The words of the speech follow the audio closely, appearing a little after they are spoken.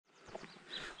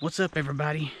What's up,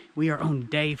 everybody? We are on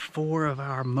day 4 of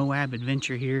our Moab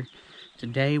adventure here.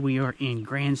 Today we are in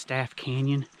Grandstaff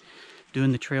Canyon,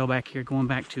 doing the trail back here, going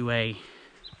back to a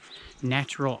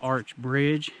natural arch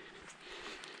bridge.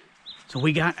 So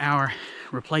we got our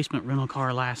replacement rental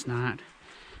car last night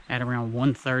at around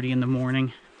 1:30 in the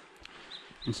morning.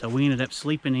 And so we ended up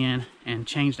sleeping in and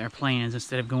changed our plans.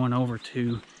 Instead of going over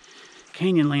to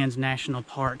Canyonlands National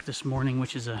Park this morning,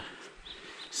 which is a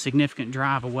significant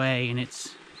drive away and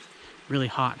it's really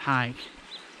hot hike,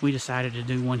 we decided to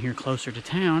do one here closer to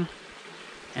town.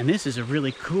 And this is a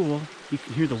really cool, you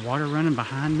can hear the water running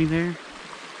behind me there.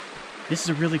 This is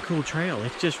a really cool trail.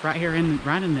 It's just right here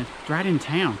right in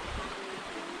town,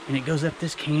 and it goes up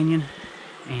this canyon.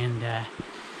 And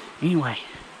anyway,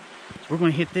 so we're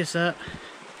going to hit this up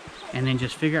and then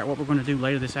just figure out what we're going to do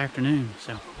later this afternoon.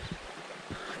 So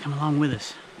come along with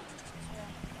us.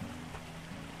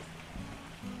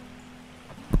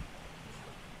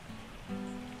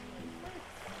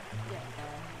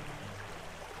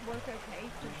 Work okay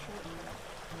for short.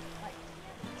 Like,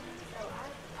 so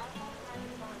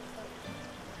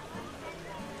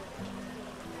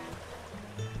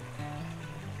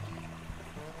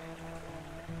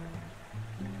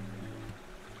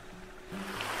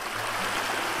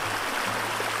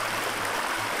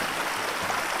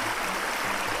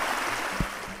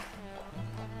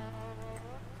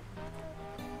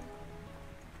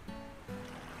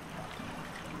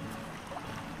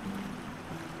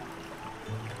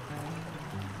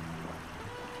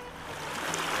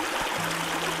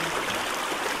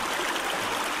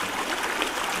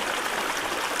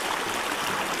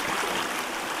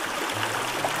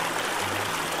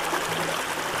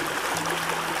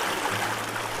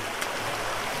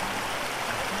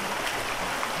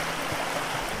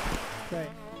Right.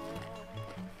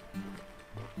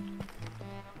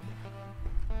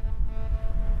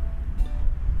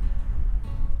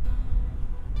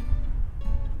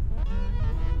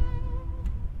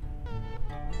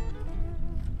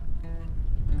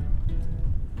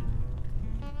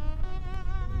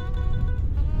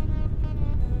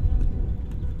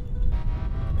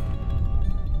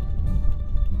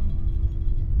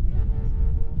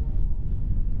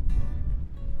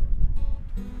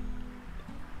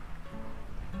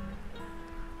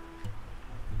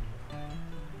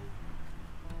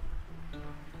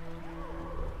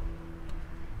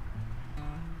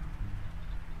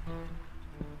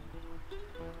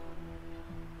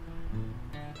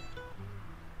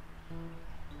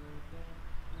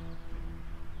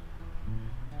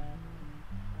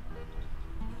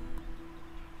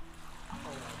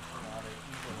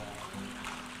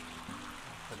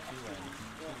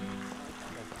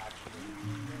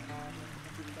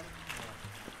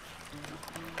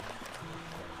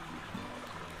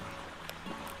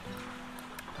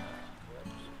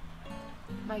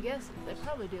 my guess is they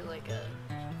probably do like a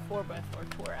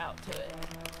 4x4 tour out to it.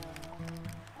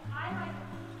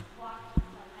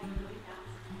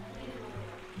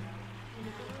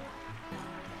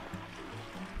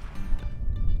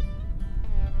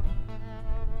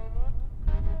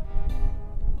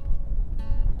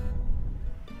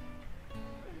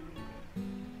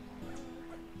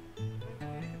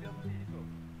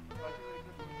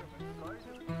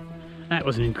 That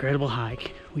was an incredible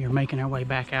hike. We are making our way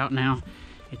back out now.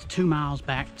 It's 2 miles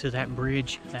back to that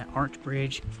bridge, that arch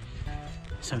bridge.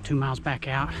 So 2 miles back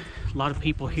out. A lot of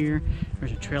people here.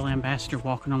 There's a trail ambassador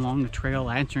walking along the trail,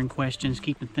 answering questions,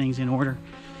 keeping things in order.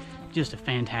 Just a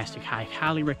fantastic hike.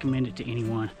 Highly recommend it to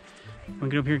anyone. We're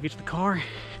gonna get up here and get to the car.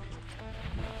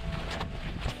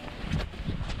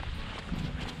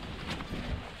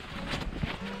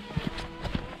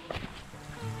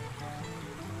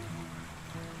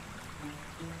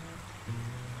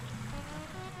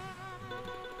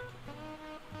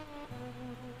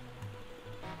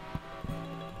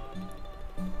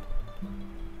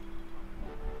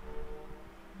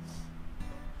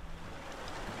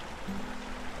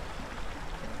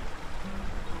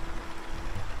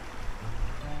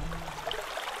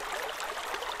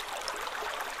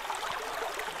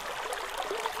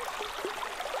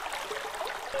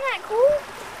 Isn't that cool?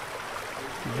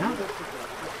 Yeah.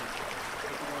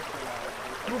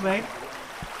 Cool, babe.